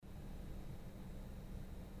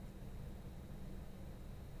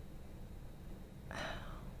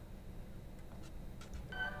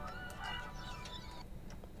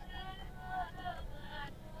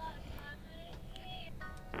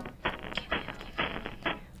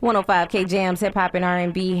105K Jams, hip hop and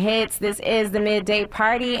R&B hits. This is the midday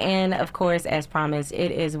party, and of course, as promised, it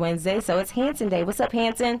is Wednesday, so it's Hanson Day. What's up,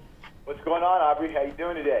 Hanson? What's going on, Aubrey? How you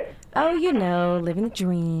doing today? Oh, you know, living the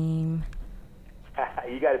dream.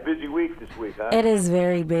 You got a busy week this week, huh? It is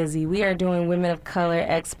very busy. We are doing Women of Color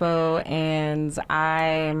Expo, and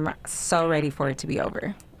I'm so ready for it to be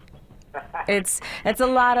over. It's a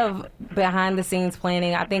lot of behind the scenes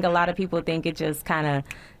planning. I think a lot of people think it just kind of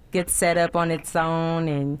gets set up on its own,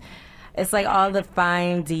 and it's like all the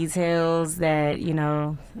fine details that you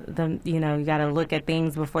got to look at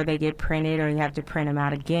things before they get printed, or you have to print them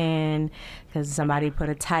out again because somebody put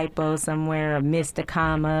a typo somewhere or missed a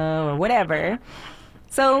comma or whatever.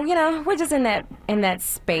 So, we're just in that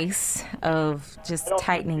space of just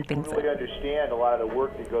tightening things up. I don't really understand a lot of the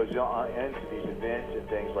work that goes on into these events and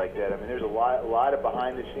things like that. I mean, there's a lot of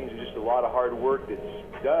behind the scenes and just a lot of hard work that's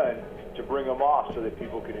done to bring them off so that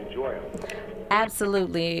people can enjoy them.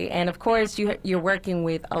 Absolutely. And, of course, you're working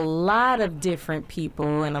with a lot of different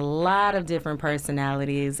people and a lot of different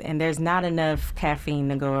personalities, and there's not enough caffeine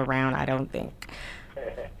to go around, I don't think.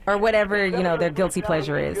 Or whatever, their guilty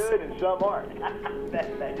pleasure is. Good and some aren't.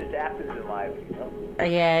 that just happens in life,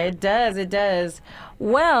 Yeah, it does.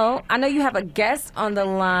 Well, I know you have a guest on the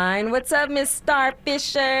line. What's up, Miss Star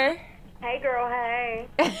Fisher? Hey, girl, hey.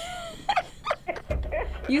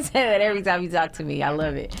 You say that every time you talk to me. I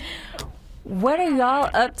love it. What are y'all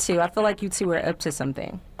up to? I feel like you two are up to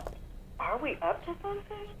something. Are we up to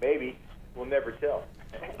something? Maybe. We'll never tell.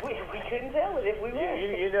 We couldn't tell it if we were.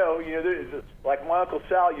 There's, like my Uncle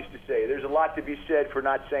Sal used to say, there's a lot to be said for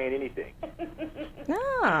not saying anything.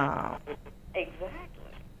 No. Exactly.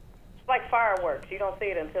 It's like fireworks. You don't see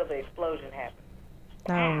it until the explosion happens.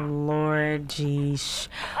 Oh, Lord, geesh.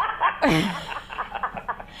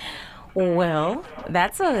 Well,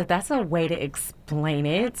 that's a way to explain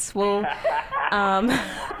it. Well,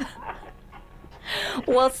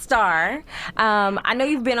 well, Star, I know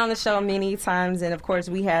you've been on the show many times, and of course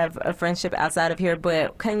we have a friendship outside of here,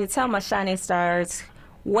 but can you tell my shining stars,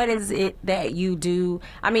 what is it that you do?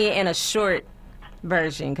 I mean, in a short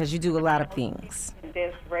version, because you do a lot of things.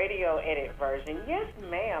 This radio edit version. Yes,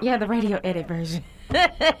 ma'am. Yeah, the radio edit version.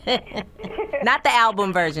 Not the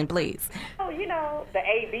album version, please. Oh, the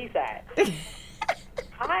A-B side.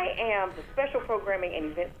 I am the Special Programming and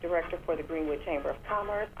Events Director for the Greenwood Chamber of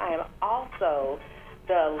Commerce. I am also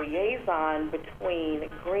the liaison between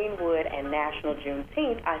Greenwood and National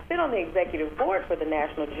Juneteenth. I sit on the executive board for the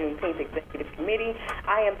National Juneteenth Executive Committee.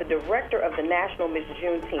 I am the director of the National Miss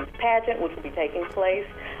Juneteenth pageant, which will be taking place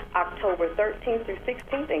October 13th through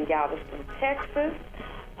 16th in Galveston, Texas.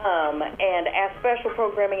 And as Special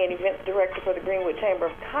Programming and Events Director for the Greenwood Chamber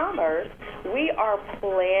of Commerce, we are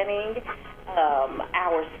planning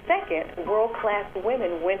our second World Class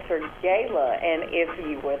Women Winter Gala. And if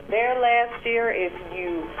you were there last year, if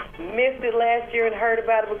you missed it last year and heard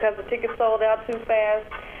about it because the tickets sold out too fast,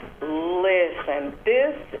 listen,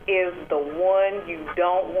 this is the one you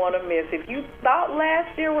don't want to miss. If you thought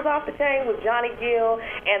last year was off the chain with Johnny Gill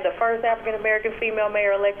and the first African-American female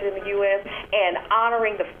mayor elected in the U.S. and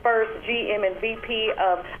honoring the first GM and VP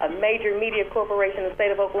of a major media corporation in the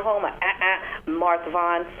state of Oklahoma, Martha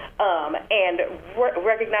Vaughn, and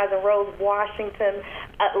recognizing Rose Washington,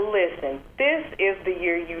 listen, this is the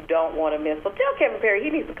year you don't want to miss. So tell Kevin Perry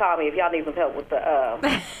he needs to call me if y'all need some help with the...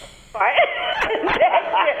 Right?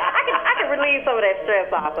 I can relieve some of that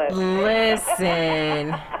stress off of it.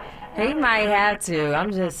 Listen, he might have to. I'm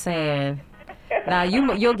just saying. Now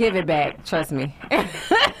you'll give it back. Trust me.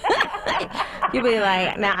 You'll be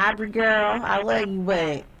like, now Aubrey girl, I love you,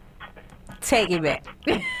 but take it back.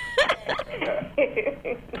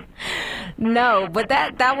 No, but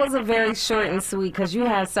that was a very short and sweet because you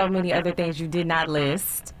have so many other things you did not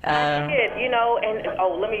list. I did,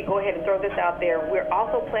 and let me go ahead and throw this out there. We're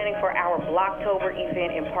also planning for our Blocktober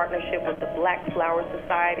event in partnership with the Black Flower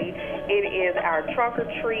Society. It is our Trunk or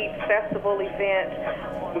Treat Festival event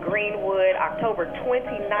on Greenwood, October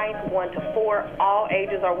 29th, 1 to 4. All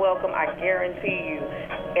ages are welcome. I guarantee you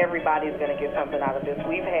everybody's going to get something out of this.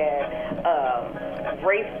 We've had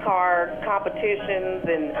race car competitions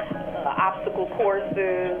and obstacle courses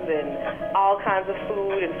and all kinds of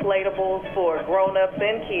food, inflatables for grown-ups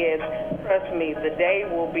and kids. Trust me, the day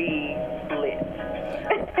will be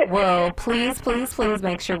lit. Well, please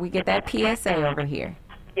make sure we get that PSA over here.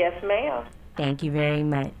 Yes, ma'am. Thank you very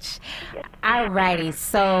much. Yes. All righty,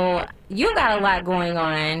 so you got a lot going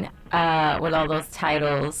on with all those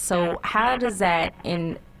titles. So how does that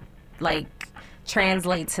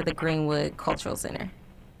translate to the Greenwood Cultural Center?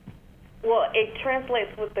 Well, it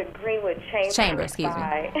translates with the Greenwood Chamber. Excuse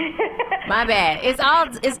me. My bad. It's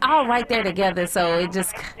all right there together, so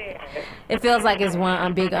it feels like it's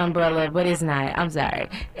one big umbrella, but it's not. I'm sorry.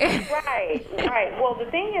 Right. Well, the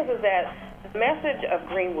thing is that the message of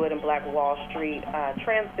Greenwood and Black Wall Street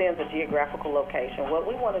transcends a geographical location. What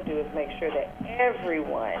we want to do is make sure that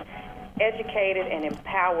everyone educated and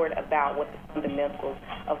empowered about what the fundamentals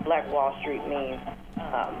of Black Wall Street means.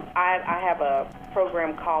 I have a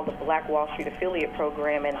program called the Black Wall Street Affiliate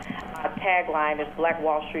Program, and our tagline is Black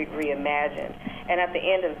Wall Street Reimagined. And at the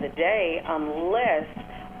end of the day, unless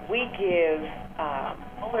we give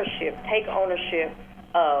take ownership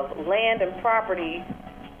of land and property,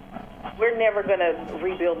 we're never going to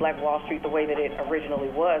rebuild Black Wall Street the way that it originally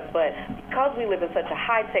was. But because we live in such a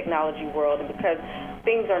high technology world, and because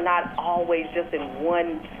things are not always just in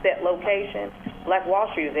one set location, Black Wall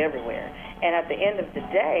Street is everywhere. And at the end of the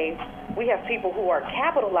day, we have people who are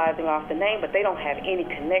capitalizing off the name, but they don't have any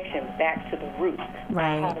connection back to the roots,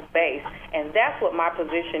 right, the base. And that's what my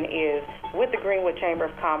position is with the Greenwood Chamber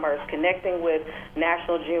of Commerce, connecting with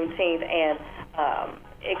National Juneteenth and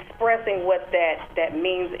expressing what that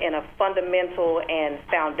means in a fundamental and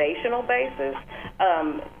foundational basis.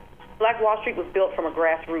 Black Wall Street was built from a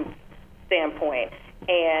grassroots standpoint,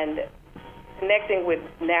 and connecting with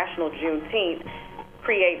National Juneteenth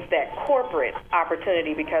creates that corporate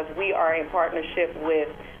opportunity because we are in partnership with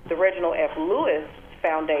the Reginald F. Lewis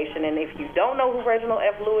Foundation. And if you don't know who Reginald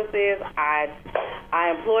F. Lewis is, I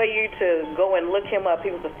implore you to go and look him up. He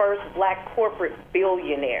was the first black corporate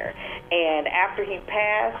billionaire. And after he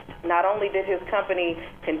passed, not only did his company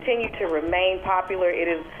continue to remain popular, it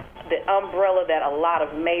is the umbrella that a lot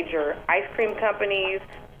of major ice cream companies,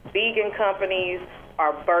 vegan companies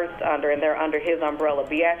are birthed under, and they're under his umbrella,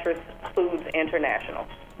 Beatrice Foods International.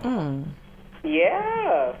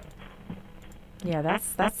 Yeah. Yeah,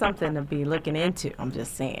 that's something to be looking into. I'm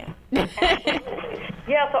just saying.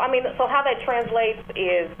 Yeah, so how that translates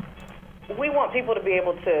is we want people to be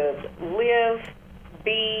able to live,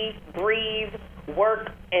 be, breathe,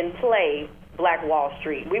 work, and play Black Wall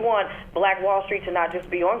Street. We want Black Wall Street to not just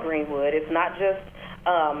be on Greenwood. It's not just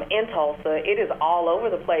in Tulsa. It is all over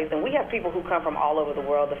the place, and we have people who come from all over the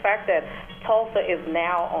world. The fact that Tulsa is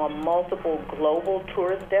now on multiple global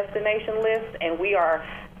tourist destination lists, and we are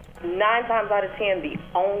 9 times out of 10 the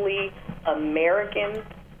only American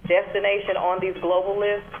destination on these global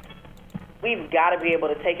lists, we've got to be able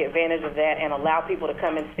to take advantage of that and allow people to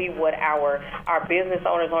come and see what our business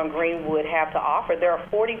owners on Greenwood have to offer. There are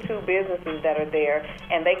 42 businesses that are there,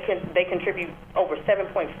 and they contribute over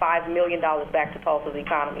 $7.5 million back to Tulsa's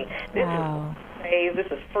economy. This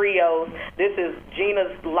is Frios. This is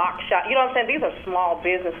Gina's Lock Shop. You know what I'm saying? These are small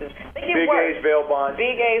businesses. They get Big work. A's bail bonds.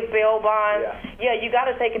 Big A's bail bonds. Yeah, you got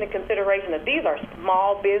to take into consideration that these are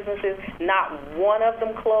small businesses. Not one of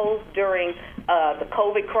them closed during the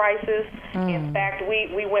COVID crisis. In fact,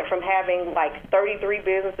 we went from having like 33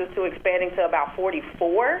 businesses to expanding to about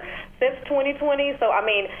 44 since 2020. So, I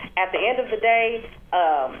mean, at the end of the day,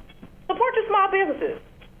 support your small businesses.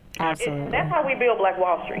 Absolutely. That's how we build Black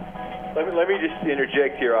Wall Street. Let me just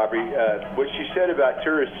interject here, Aubrey. What she said about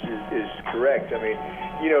tourists is correct. I mean,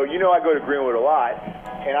 you know, I go to Greenwood a lot,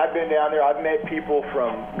 and I've been down there. I've met people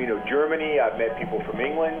from Germany. I've met people from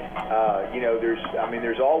England.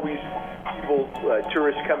 There's always people,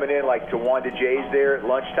 tourists coming in, like to Wanda J's there at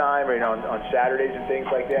lunchtime, or on Saturdays and things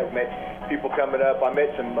like that. We met people coming up. I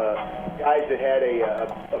met some guys that had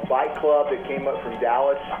a bike club that came up from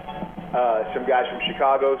Dallas. Some guys from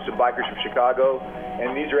Chicago, some bikers from Chicago,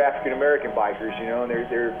 and these are African American bikers, and they're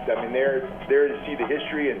there to see the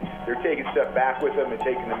history, and they're taking stuff back with them and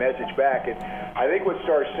taking the message back. And I think what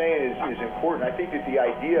Star's saying is important. I think that the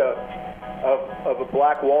idea of a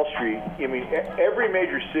Black Wall Street, I mean, every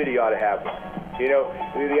major city ought to have one.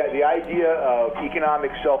 The idea of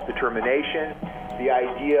economic self-determination, the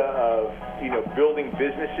idea of building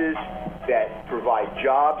businesses that provide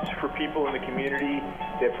jobs for people in the community,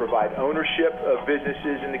 that provide ownership of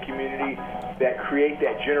businesses in the community, that create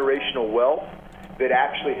that generational wealth that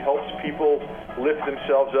actually helps people lift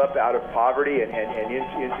themselves up out of poverty and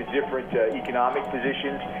into different economic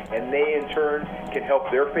positions, and they in turn can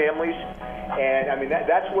help their families. And I mean,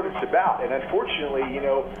 that's what it's about. And unfortunately,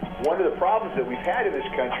 one of the problems that we've had in this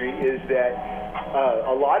country is that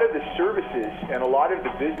a lot of the services and a lot of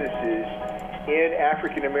the businesses in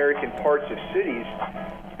African American parts of cities,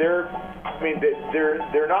 they're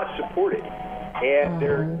not supported, and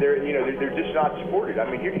they're just not supported. I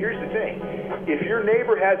mean, here's the thing: if your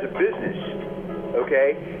neighbor has a business,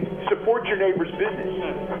 okay, support your neighbor's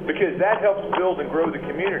business, because that helps build and grow the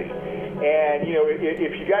community. And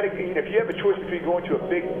if you got to, if you have a choice between going to a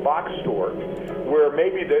big box store, where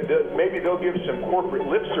maybe maybe they'll give some corporate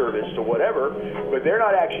lip service to whatever, but they're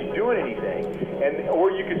not actually doing anything,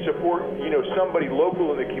 or you can support somebody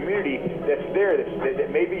local in the community that's there,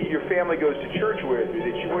 that maybe your family goes to church with, or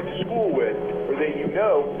that you went to school with, or that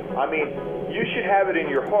I mean, you should have it in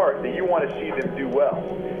your heart that you want to see them do well.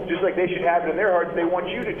 Just like they should have it in their heart that they want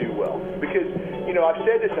you to do well. Because, I've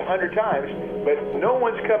said this 100 times, but no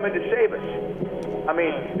one's coming to save us. I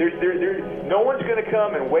mean, there's no one's going to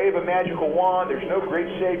come and wave a magical wand. There's no great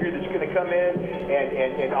savior that's going to come in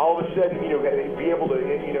and all of a sudden, be able to,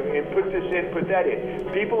 and put this in, put that in.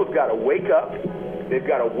 People have got to wake up. They've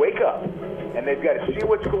got to wake up. And they've got to see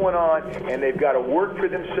what's going on, and they've got to work for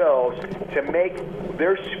themselves to make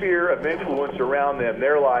their sphere of influence around them,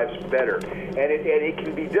 their lives, better. And it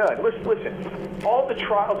can be done. Listen, all the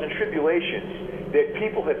trials and tribulations that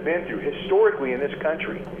people have been through historically in this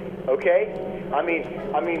country, okay? I mean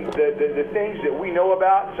the things that we know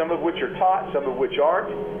about, some of which are taught, some of which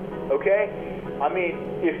aren't, okay? I mean,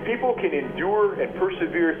 if people can endure and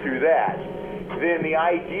persevere through that, then the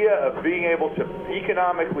idea of being able to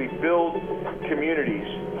economically build communities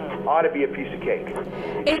ought to be a piece of cake.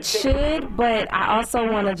 It should, but I also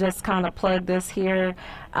want to just kind of plug this here.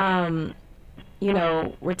 We're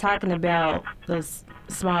talking about those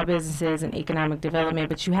small businesses and economic development,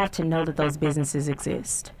 but you have to know that those businesses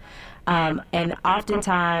exist. And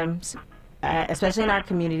oftentimes, especially in our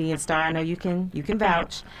community, and Star, I know you can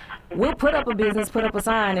vouch, we'll put up a business, put up a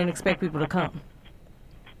sign, and expect people to come.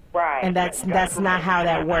 Right. And that's not how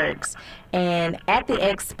that works. And at the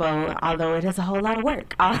expo, although it is a whole lot of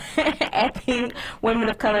work, at the Women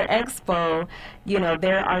of Color Expo,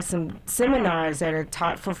 there are some seminars that are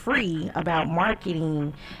taught for free about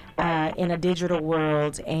marketing in a digital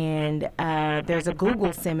world, and there's a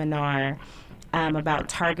Google seminar about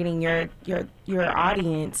targeting your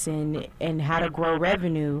audience and how to grow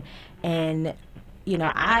revenue. And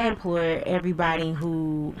I implore everybody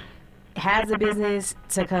who has a business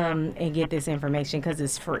to come and get this information because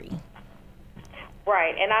it's free.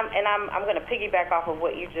 Right, and I'm going to piggyback off of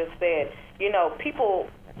what you just said. People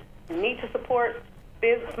need to support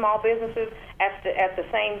small businesses. At the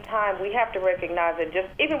same time, we have to recognize that just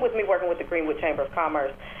even with me working with the Greenwood Chamber of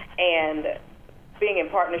Commerce and being in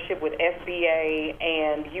partnership with SBA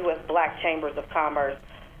and U.S. Black Chambers of Commerce,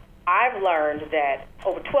 I've learned that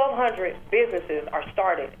over 1,200 businesses are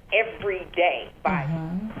started every day by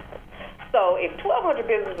So if 1,200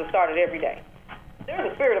 businesses are started every day,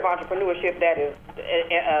 there's a spirit of entrepreneurship that is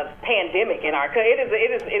a pandemic in our country.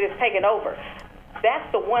 It is taken over.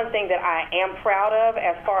 That's the one thing that I am proud of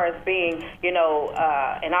as far as being,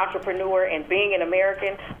 an entrepreneur and being an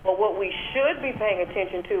American. But what we should be paying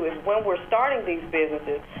attention to is when we're starting these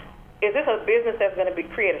businesses, is this a business that's going to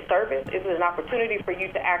create a service? Is it an opportunity for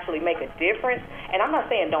you to actually make a difference? And I'm not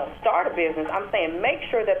saying don't start a business. I'm saying make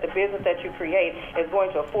sure that the business that you create is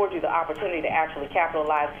going to afford you the opportunity to actually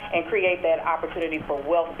capitalize and create that opportunity for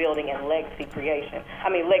wealth building and legacy creation.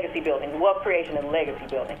 Legacy building, wealth creation and legacy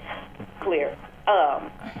building. Clear.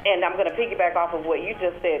 And I'm going to piggyback off of what you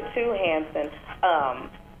just said too, Hanson.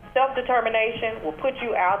 Self-determination will put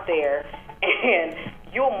you out there and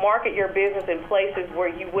you'll market your business in places where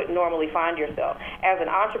you wouldn't normally find yourself. As an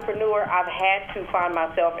entrepreneur, I've had to find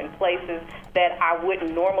myself in places that I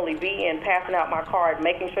wouldn't normally be in, passing out my card,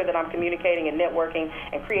 making sure that I'm communicating and networking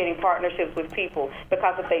and creating partnerships with people.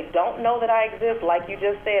 Because if they don't know that I exist, like you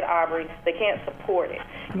just said, Aubrey, they can't support it.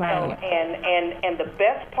 Right. So, and the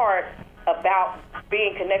best part about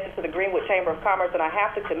being connected to the Greenwood Chamber of Commerce, and I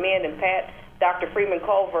have to commend and pat Dr. Freeman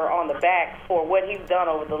Culver on the back for what he's done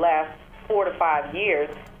over the last 4 to 5 years,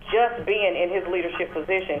 just being in his leadership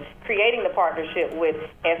position, creating the partnership with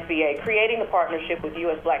SBA, creating the partnership with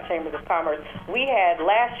U.S. Black Chambers of Commerce. We had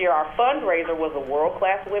last year, our fundraiser was a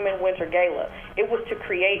World-Class Women Winter Gala. It was to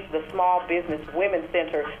create the Small Business Women's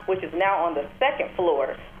Center, which is now on the second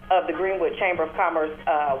floor of the Greenwood Chamber of Commerce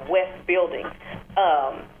West Building.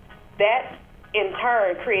 That in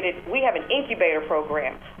turn we have an incubator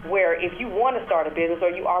program where if you want to start a business or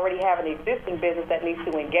you already have an existing business that needs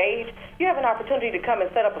to engage, you have an opportunity to come and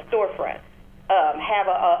set up a storefront, have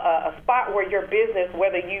a spot where your business,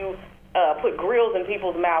 whether you put grills in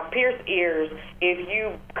people's mouths, pierce ears, if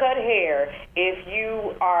you cut hair, if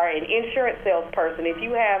you are an insurance salesperson, if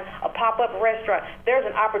you have a pop-up restaurant, there's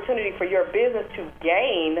an opportunity for your business to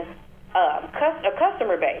gain a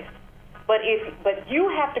customer base. But you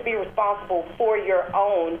have to be responsible for your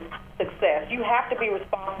own success. You have to be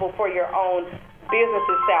responsible for your own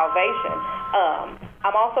business's salvation.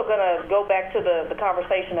 I'm also going to go back to the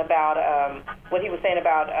conversation about what he was saying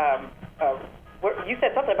about you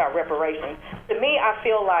said something about reparations. To me, I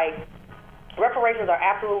feel like reparations are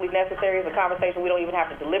absolutely necessary. It's a conversation we don't even have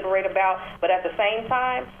to deliberate about. But at the same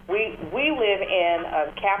time, we live in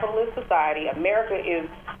a capitalist society. America is,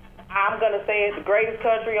 I'm going to say it, the greatest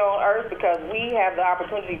country on earth because we have the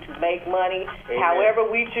opportunity to make money however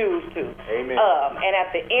we choose to. Amen. And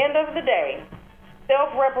at the end of the day,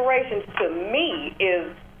 self-reparations to me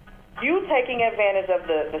is you taking advantage of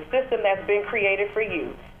the system that's been created for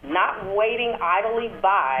you, not waiting idly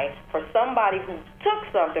by for somebody who took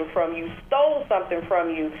something from you, stole something from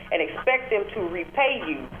you, and expect them to repay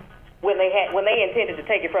you when they intended to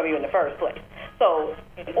take it from you in the first place. So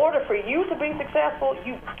in order for you to be successful,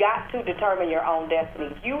 you've got to determine your own destiny.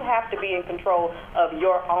 You have to be in control of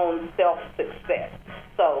your own self-success.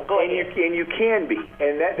 So go ahead. And you can be.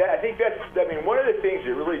 And that I think one of the things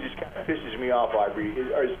that really just kind of pisses me off, Aubrey,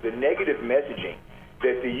 is the negative messaging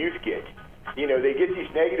that the youth get. You know, they get these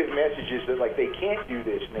negative messages that, like, they can't do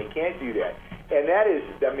this and they can't do that. And that is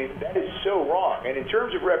so wrong. And in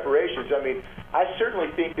terms of reparations, I certainly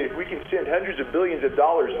think that if we can send hundreds of billions of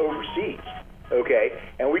dollars overseas, okay,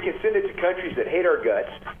 and we can send it to countries that hate our guts,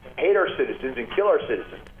 hate our citizens, and kill our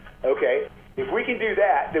citizens, okay, if we can do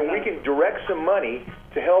that, then we can direct some money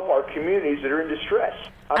to help our communities that are in distress.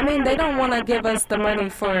 They don't want to give us the money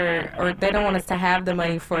or they don't want us to have the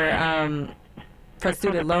money for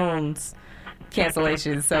student loans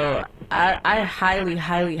cancellation. So I highly,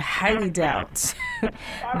 highly, highly doubt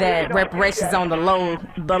that reparations on the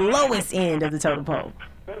lowest end of the totem pole.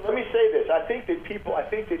 Let me say this: I think that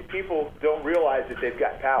people don't realize that they've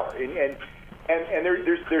got power, and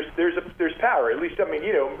there's power. At least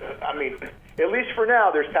at least for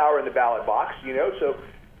now, there's power in the ballot box.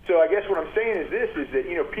 So I guess what I'm saying is this: is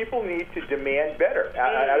that people need to demand better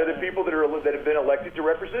out of the people that have been elected to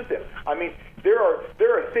represent them. There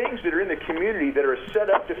are things that are in the community that are set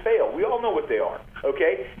up to fail. We all know what they are.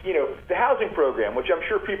 Okay, the housing program, which I'm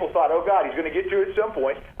sure people thought, oh God, he's going to get to it at some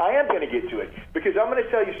point. I am going to get to it because I'm going to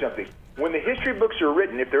tell you something. When the history books are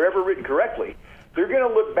written, if they're ever written correctly, they're going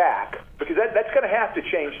to look back, because that's going to have to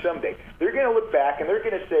change someday. They're going to look back and they're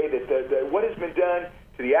going to say that what has been done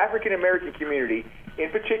to the African American community,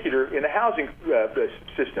 in particular in the housing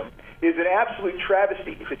system, is an absolute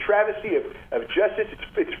travesty. It's a travesty of justice.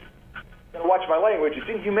 It's watch my language. It's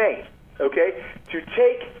inhumane. Okay, to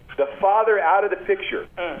take the father out of the picture,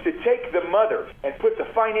 to take the mother and put the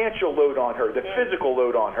financial load on her, the physical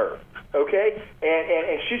load on her. Okay,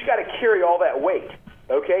 and she's got to carry all that weight.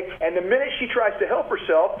 Okay, and the minute she tries to help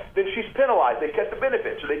herself, then she's penalized. They cut the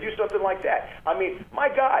benefits, or they do something like that. My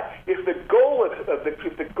God, if the goal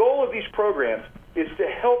of these programs is to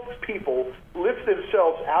help people lift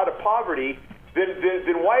themselves out of poverty,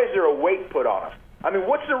 then why is there a weight put on them?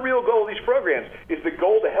 What's the real goal of these programs? Is the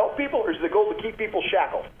goal to help people, or is the goal to keep people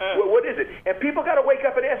shackled? What is it? And people got to wake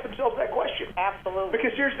up and ask themselves that question. Absolutely.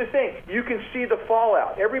 Because here's the thing: you can see the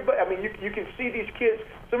fallout. Everybody, you can see these kids.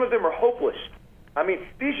 Some of them are hopeless.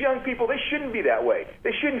 These young people, they shouldn't be that way.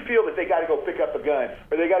 They shouldn't feel that they got to go pick up a gun,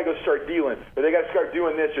 or they got to go start dealing, or they got to start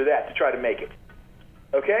doing this or that to try to make it.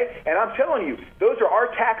 Okay? And I'm telling you, those are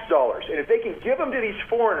our tax dollars. And if they can give them to these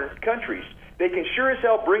foreign countries, they can sure as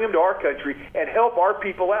hell bring them to our country and help our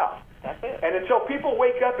people out. That's it. And until people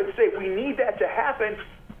wake up and say, we need that to happen,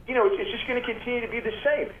 it's just going to continue to be the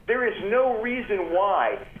same. There is no reason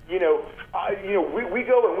why, we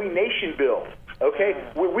go and we nation build. Okay,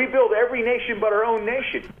 we build every nation but our own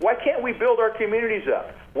nation. Why can't we build our communities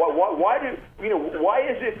up? Why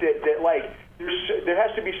is it that like there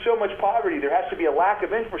has to be so much poverty? There has to be a lack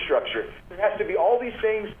of infrastructure. There has to be all these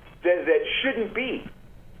things that shouldn't be.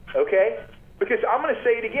 Okay, because I'm going to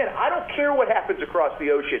say it again. I don't care what happens across the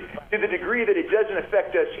ocean to the degree that it doesn't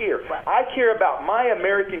affect us here. I care about my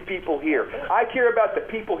American people here. I care about the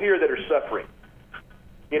people here that are suffering.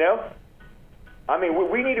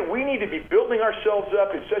 We need to be building ourselves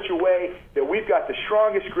up in such a way that we've got the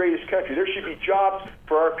strongest, greatest country. There should be jobs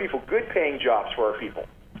for our people, good-paying jobs for our people.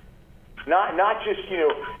 Not just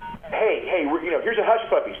hey, here's a hush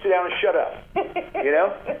puppy. Sit down and shut up.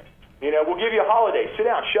 We'll give you a holiday. Sit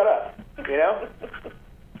down, shut up.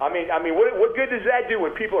 What good does that do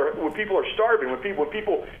when people are starving? When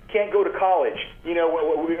people can't go to college?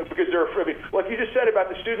 Because they're afraid. Like you just said about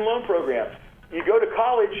the student loan program. You go to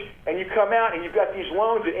college and you come out and you've got these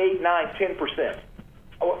loans at 8, 9, 10%.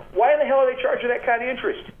 Why in the hell are they charging that kind of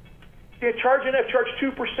interest? Charge 2%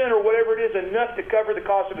 or whatever it is, enough to cover the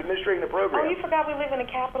cost of administrating the program. Oh, you forgot we live in a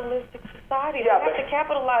capitalistic society. Yeah, they have to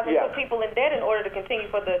capitalize and put people in debt in order to continue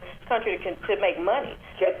for the country to make money.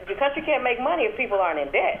 The country can't make money if people aren't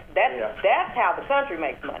in debt. That's how the country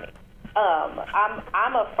makes money.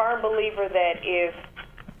 I'm a firm believer that if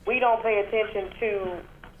we don't pay attention to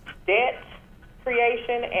debt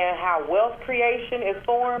creation and how wealth creation is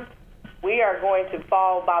formed, we are going to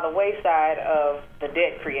fall by the wayside of the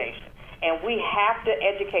debt creation. And we have to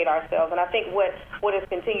educate ourselves. And I think what has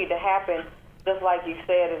continued to happen, just like you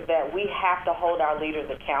said, is that we have to hold our leaders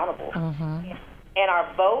accountable. Mm-hmm. And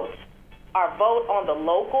our vote on the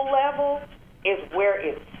local level is where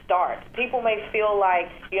it starts. People may feel like,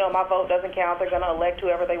 my vote doesn't count. They're going to elect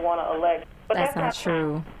whoever they want to elect. But that's not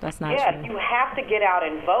true. That's not true. Yeah, you have to get out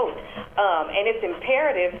and vote. And it's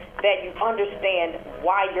imperative that you understand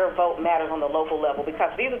why your vote matters on the local level,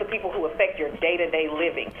 because these are the people who affect your day-to-day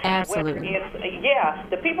living. Absolutely.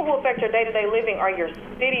 The people who affect your day-to-day living are your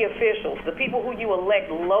city officials, the people who you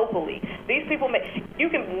elect locally. These people, you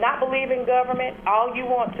can not believe in government all you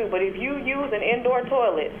want to, but if you use an indoor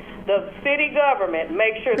toilet, the city government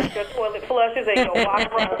makes sure that your toilet flushes and your water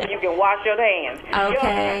runs so you can wash your hands.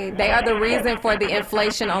 Okay, they are the reason for the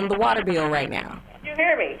inflation on the water bill right now. You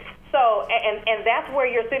hear me? So, and that's where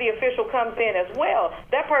your city official comes in as well.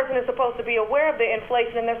 That person is supposed to be aware of the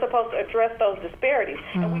inflation, and they're supposed to address those disparities.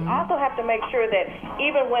 Mm-hmm. And we also have to make sure that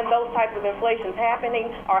even when those types of inflations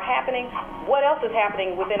are happening, what else is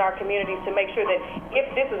happening within our communities to make sure that if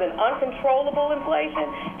this is an uncontrollable inflation,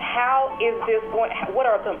 what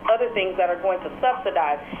are some other things that are going to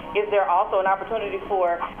subsidize? Is there also an opportunity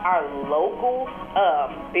for our local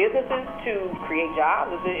businesses to create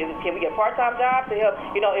jobs? Can we get part-time jobs to help,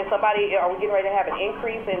 are we getting ready to have an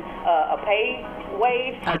increase in a pay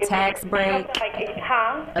wage? A tax break.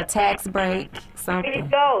 A tax break. Something. There you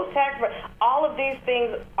go. Tax break. All of these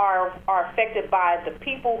things are affected by the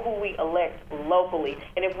people who we elect locally.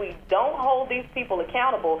 And if we don't hold these people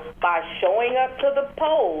accountable by showing up to the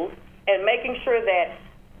polls and making sure that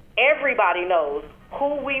everybody knows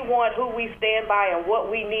who we want, who we stand by, and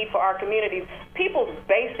what we need for our communities, people's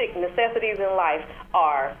basic necessities in life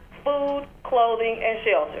are food, clothing, and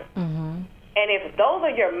shelter. Mm-hmm. And if those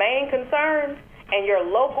are your main concerns and your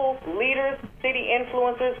local leaders, city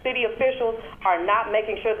influencers, city officials are not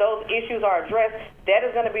making sure those issues are addressed, that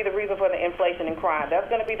is going to be the reason for the inflation in crime. That's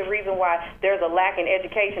going to be the reason why there's a lack in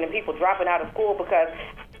education and people dropping out of school because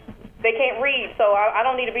they can't read. So I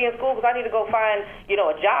don't need to be in school because I need to go find,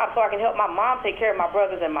 a job so I can help my mom take care of my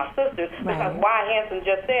brothers and my sisters. Right. Because Wyatt Hanson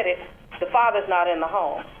just said it. The father's not in the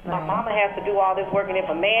home. Right. My mama has to do all this work, and if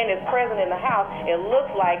a man is present in the house, it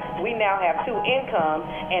looks like we now have two incomes,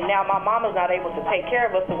 and now my mama's not able to take care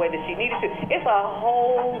of us the way that she needed to. It's a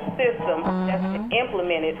whole system that's been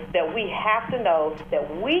implemented that we have to know that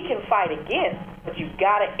we can fight against, but you've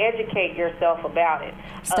got to educate yourself about it.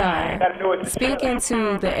 Star, speaking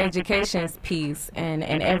to the education piece and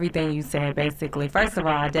everything you said, basically, first of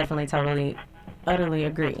all, I definitely utterly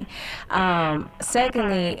agree.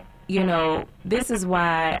 Secondly, this is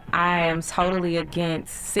why I am totally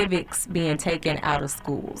against civics being taken out of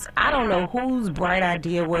schools. I don't know whose bright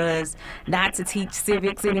idea was not to teach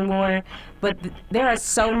civics anymore, but there are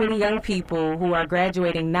so many young people who are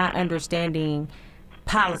graduating not understanding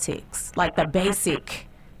politics, like the basic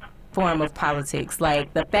form of politics,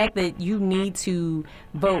 like the fact that you need to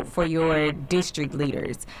vote for your district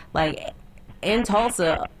leaders. Like in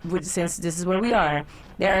Tulsa, since this is where we are,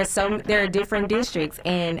 there are different districts,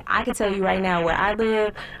 and I can tell you right now where I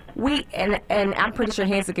live, and I'm pretty sure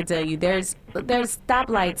Hanson can tell you, there's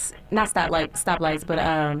stoplights,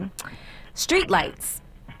 but street lights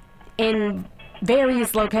in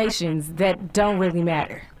various locations that don't really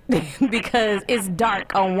matter because it's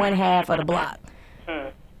dark on one half of the block.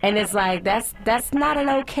 And it's like, that's not an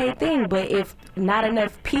okay thing, but if not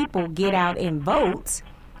enough people get out and vote,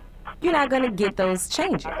 you're not going to get those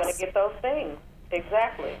changes. You're not going to get those things.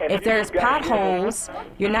 Exactly. If there's potholes,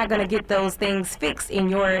 you're not going to get those things fixed in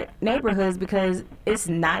your neighborhoods because it's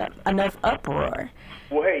not enough uproar.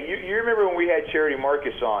 Well, hey, you remember when we had Charity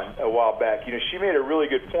Marcus on a while back? She made a really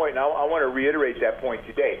good point, and I want to reiterate that point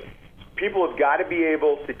today. People have got to be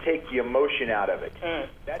able to take the emotion out of it.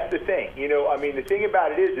 That's the thing. The thing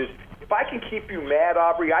about it is if I can keep you mad,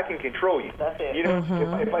 Aubrey, I can control you. That's it. If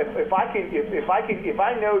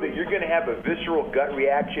I know that you're going to have a visceral gut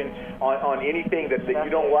reaction on anything that you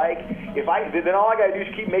don't like, then all I got to do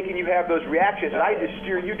is keep making you have those reactions, and I just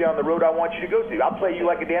steer you down the road I want you to go to. I'll play you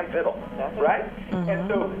like a damn fiddle, right? And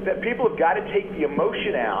so that people have got to take the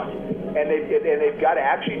emotion out, and they've got to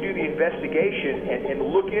actually do the investigation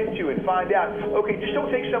and look into and find out. Okay, just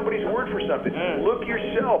don't take somebody's word for something. Look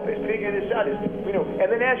yourself and figure this out.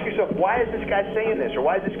 And then ask yourself, why is this guy saying this, or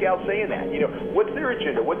why is this gal saying that? What's their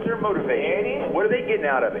agenda? What's their motivation? What are they getting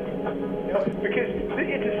out of it? Because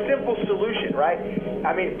it's a simple solution, right?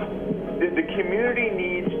 The community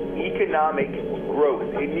needs economic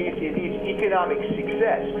growth. It needs economic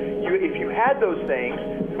success. If you had those things,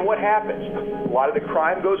 then what happens? A lot of the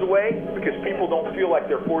crime goes away because people don't feel like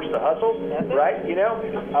they're forced to hustle, right?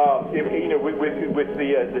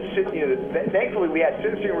 Thankfully we had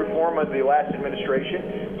sentencing reform under the last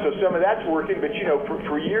administration, so some of that's working. But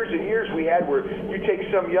for years and years we had where you take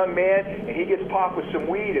some young man and he gets popped with some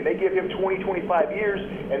weed and they give him 20, 25 years,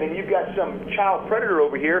 and then you've got some child predator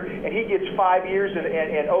over here and he gets 5 years and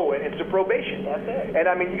some probation. That's it. And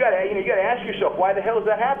I mean, you got to ask yourself, why the hell is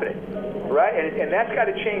that happening, right? And that's got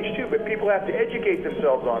to change too. But people have to educate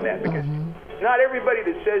themselves on that because not everybody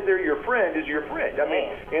that says they're your friend is your friend. I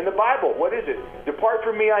mean, in the Bible, what is it? Depart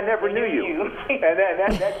from me, I never knew you. And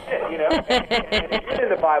that's it, And it's in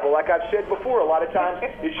the Bible, like I've said before, a lot of times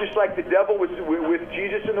it's just like the devil with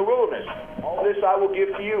Jesus in the wilderness. All this I will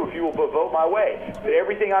give to you if you will vote my way. But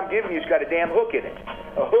everything I'm giving you's got a damn hook in it.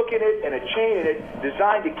 A hook in it and a chain in it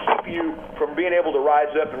designed to keep you from being able to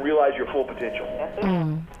rise up and realize your full potential.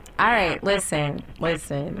 All right, listen. We've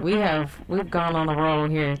gone on a roll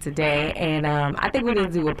here today, and I think we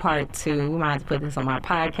need to do a part 2. We might have to put this on my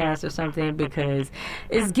podcast or something because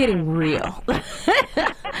it's getting real.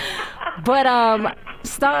 But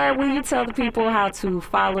Star, will you tell the people how to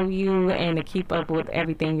follow you and to keep up with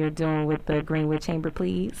everything you're doing with the Greenwood Chamber,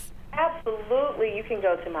 please? Absolutely. You can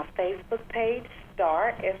go to my Facebook page,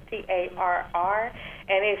 Star, Starr,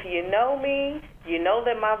 and if you know me, you know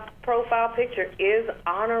that my profile picture is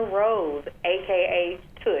Honor Rose, a.k.a.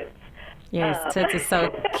 Toots. Yes, Toots is so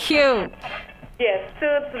cute. Yes,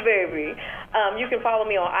 Toots, baby. You can follow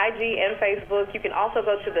me on IG and Facebook. You can also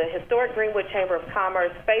go to the Historic Greenwood Chamber of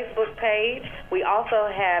Commerce Facebook page. We also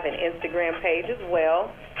have an Instagram page as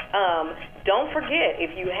well. Don't forget,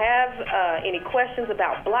 if you have any questions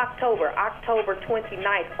about Blocktober, October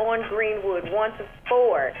 29th on Greenwood 1 to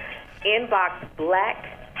 4, inbox Black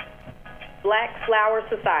Flower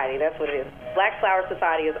Society. That's what it is. Black Flower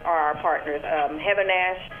Society are our partners. Heather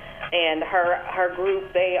Nash and her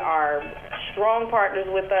group, they are strong partners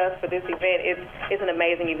with us for this event. It's an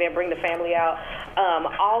amazing event. Bring the family out.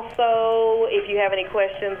 Also, if you have any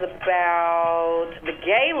questions about the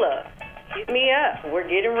gala, hit me up. We're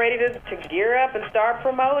getting ready to gear up and start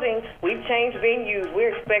promoting. We've changed venues.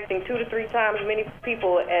 We're expecting 2 to 3 times as many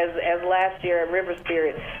people as last year at River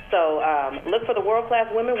Spirit. So look for the World Class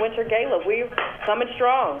Women Winter Gala. We're coming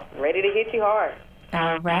strong, ready to hit you hard.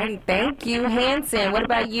 All righty. Thank you, Hanson. What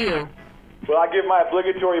about you? Well, I give my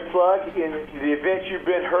obligatory plug. In the event you've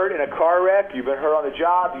been hurt in a car wreck, you've been hurt on the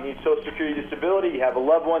job, you need Social Security disability, you have a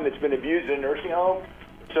loved one that's been abused in a nursing home,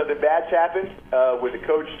 something bad's happened with a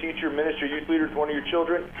coach, teacher, minister, youth leader to one of your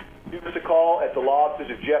children, give us a call at the law offices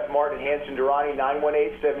of Jeff Martin and Hanson Durrani,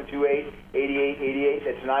 918-728-8888.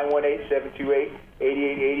 That's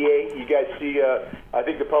 918-728-8888. You guys see, I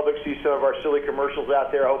think the public sees some of our silly commercials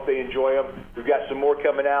out there. I hope they enjoy them. We've got some more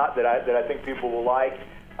coming out that I think people will like.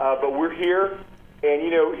 But we're here, and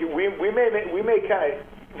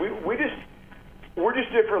we're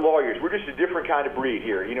just different lawyers. We're just a different kind of breed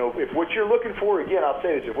here. If what you're looking for, again, I'll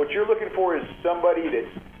say this, if what you're looking for is somebody that's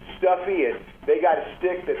stuffy and they got a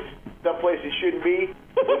stick that's someplace it shouldn't be,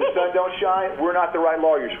 when the sun don't shine, we're not the right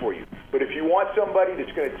lawyers for you. But if you want somebody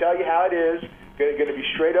that's going to tell you how it is, going to be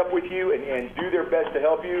straight up with you and do their best to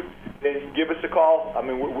help you, then give us a call. I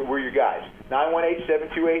mean, we're your guys.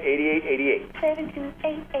 918-728-8888.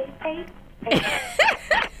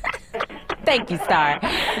 728-8888. Thank you, Star.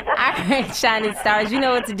 All right, Shining Stars, you know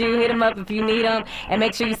what to do. Hit them up if you need them. And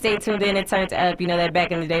make sure you stay tuned in and turn up. You know that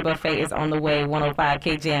Back in the Day buffet is on the way. 105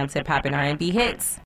 KJM to Poppin' R&B Hits.